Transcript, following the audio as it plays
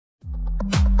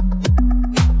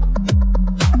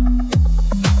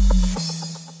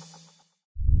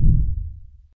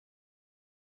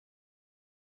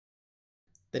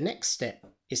The next step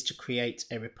is to create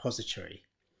a repository.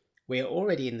 We are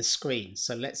already in the screen,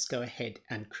 so let's go ahead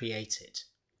and create it.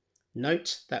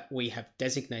 Note that we have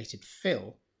designated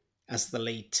Phil as the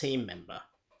lead team member.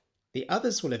 The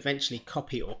others will eventually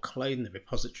copy or clone the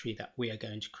repository that we are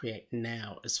going to create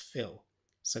now as Phil.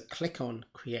 So click on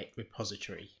Create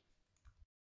Repository.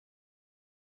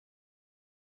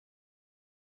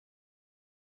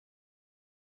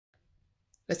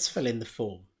 Let's fill in the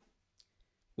form.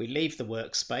 We leave the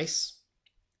workspace,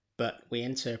 but we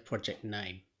enter a project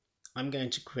name. I'm going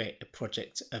to create a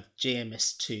project of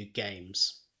GMS2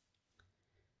 games.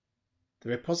 The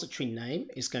repository name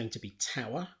is going to be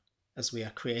Tower, as we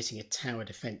are creating a tower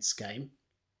defense game.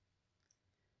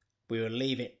 We will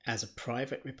leave it as a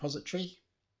private repository.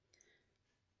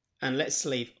 And let's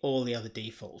leave all the other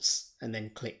defaults and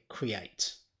then click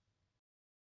Create.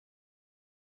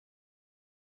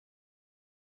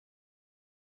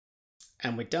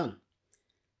 And we're done.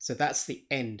 So that's the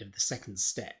end of the second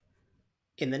step.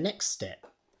 In the next step,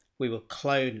 we will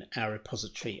clone our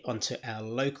repository onto our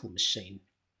local machine.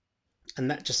 And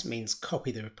that just means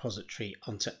copy the repository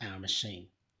onto our machine.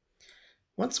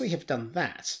 Once we have done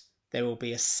that, there will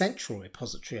be a central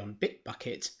repository on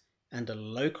Bitbucket and a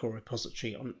local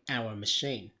repository on our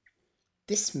machine.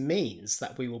 This means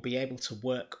that we will be able to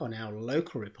work on our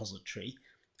local repository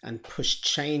and push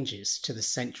changes to the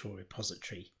central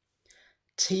repository.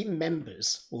 Team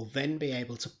members will then be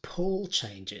able to pull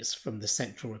changes from the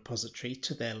central repository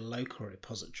to their local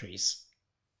repositories.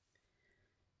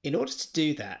 In order to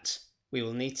do that, we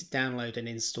will need to download and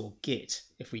install Git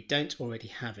if we don't already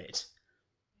have it.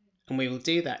 And we will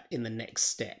do that in the next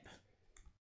step.